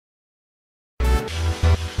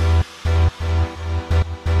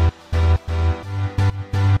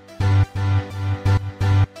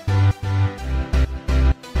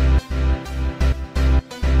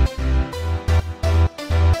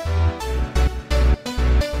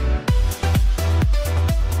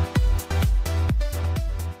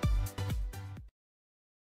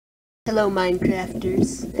Hello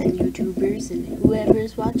Minecrafters and YouTubers and whoever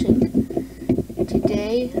is watching.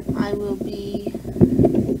 Today I will be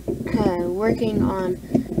working on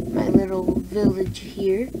my little village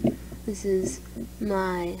here. This is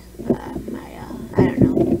my, I don't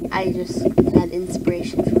know, I just had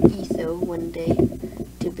inspiration from Etho one day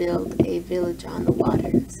to build a village on the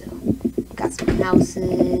water. So got some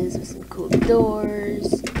houses with some cool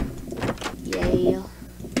doors, yay,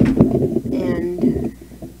 and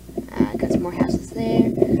got some more houses there.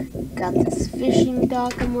 Got this fishing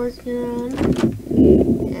dock I'm working on.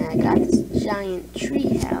 And I got this giant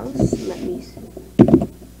tree house. Let me see.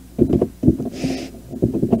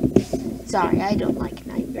 Sorry, I don't like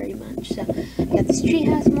night very much. So I got this tree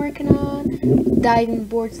house I'm working on. Diving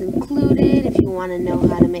boards included. If you want to know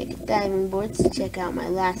how to make diving boards, check out my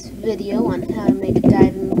last video on how to make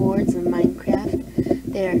diving boards in Minecraft.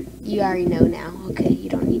 There, you already know now. Okay, you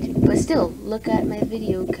don't need to. But still, look at my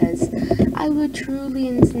video because I would truly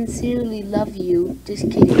and sincerely love you. Just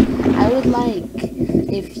kidding. I would like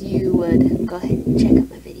if you would go ahead and check out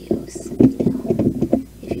my videos. You know,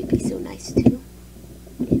 if you'd be so nice too.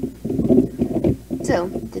 So,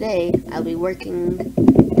 today I'll be working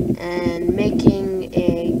and making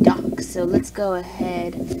a dock. So let's go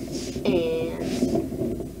ahead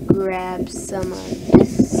and grab some of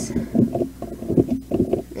this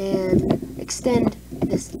and extend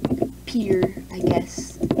this pier, I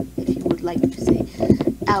guess, if you would like to say,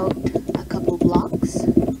 out a couple blocks.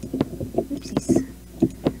 Oopsies.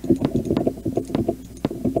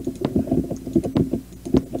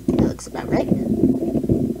 That looks about right.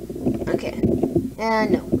 Okay.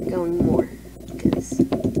 And no, we're going more, because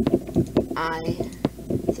I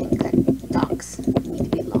think that docks need to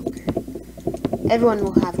be longer. Everyone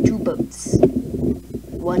will have 2 boats.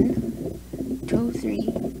 1, 2,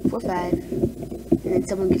 3, 4, 5, and then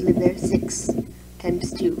someone could live there. 6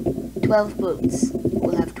 times 2. 12 boats.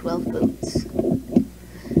 We'll have 12 boats.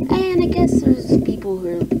 And I guess there's people who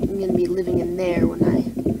are going to be living in there when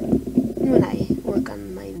I work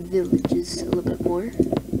on my villages a little bit more.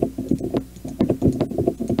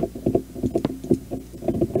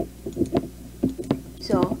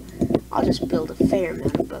 So I'll just build a fair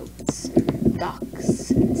amount of boats and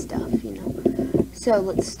docks and stuff, you know. So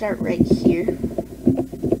let's start right here.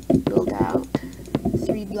 Build out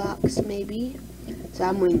 3 blocks maybe. So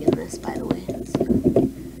I'm winging this, by the way. So,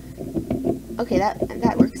 okay,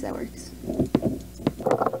 that works. That works.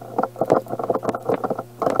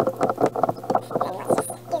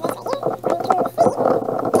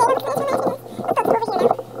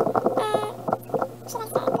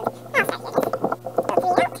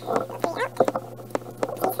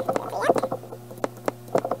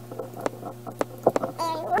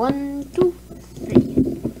 One, two, three.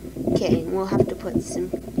 Okay, and we'll have to put some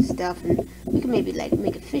stuff, and we can maybe like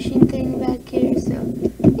make a fishing thing back here. So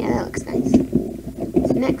yeah, that looks nice.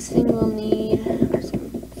 So next thing we'll need are some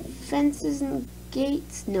fences and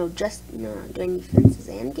gates. No, do I need fences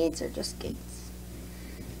and gates or just gates?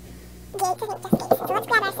 Gates, I think just gates. So let's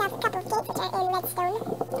grab ourselves a couple of gates which are in redstone.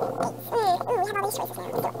 Gates. We have all these choices now.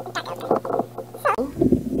 So back up. So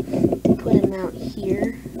put them out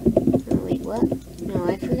here. Oh wait, what? No,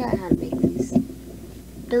 I forgot how to make these.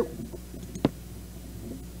 Nope.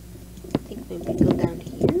 I think maybe go down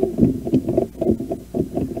here.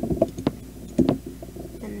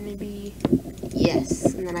 And maybe,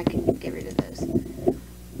 yes, and then I can get rid of those.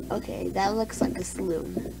 Okay, that looks like a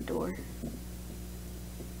saloon door.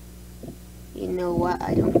 You know what?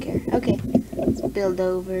 I don't care. Okay, let's build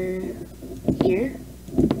over here.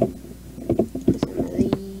 Put some of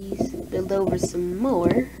these. Build over some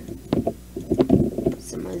more.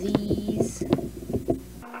 Some of these.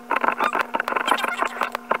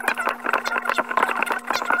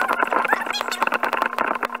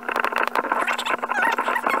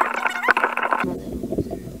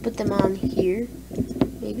 Put them on here.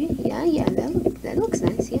 Maybe? Yeah, that looks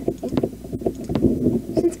nice, yeah.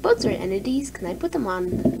 Since boats are entities, can I put them on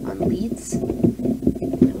leads? I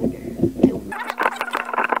wonder.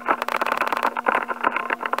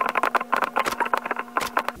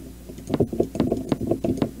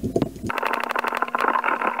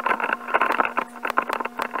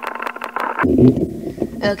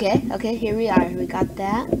 Okay, here we are. We got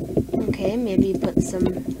that. Okay, maybe put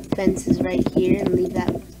some fences right here and leave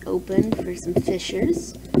that open for some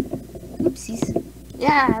fishers. Oopsies.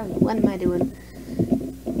 Yeah, what am I doing?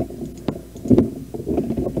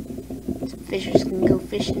 Some fishers can go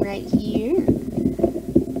fishing right here.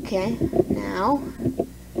 Okay, now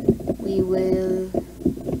we will,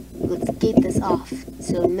 let's gate this off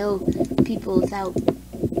so no people without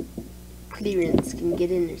clearance can get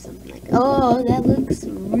in or something like that. Oh, that looks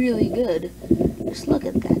really good. Just look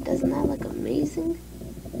at that. Doesn't that look amazing?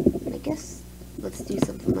 I guess let's do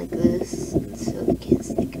something like this so they can't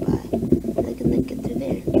sneak by. They can then get through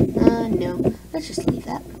there. No. Let's just leave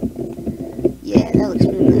that. Yeah, that looks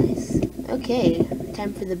really nice. Okay,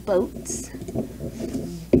 time for the boats.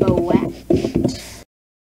 Boat.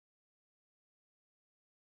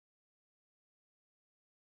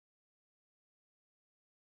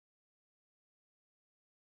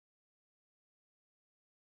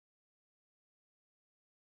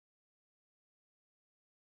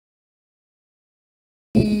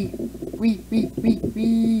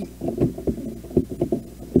 Wee.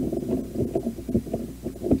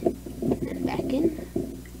 And back in.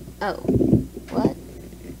 Oh, what?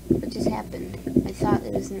 What just happened? I thought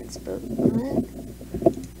it wasn't supposed. What?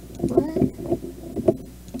 What?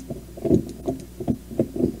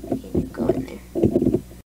 Okay, go in there.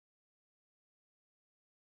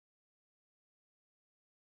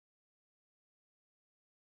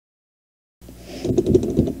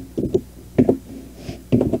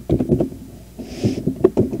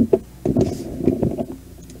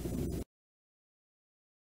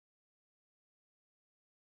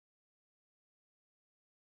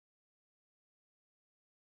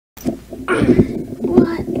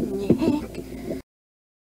 What in the heck?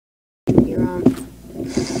 You're on.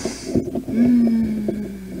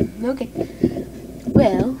 Okay.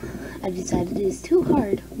 Well, I've decided it is too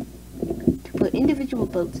hard to put individual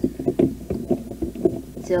boats in.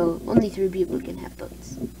 So, only 3 people can have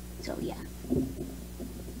boats. So, yeah.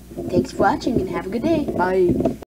 Thanks for watching and have a good day. Bye.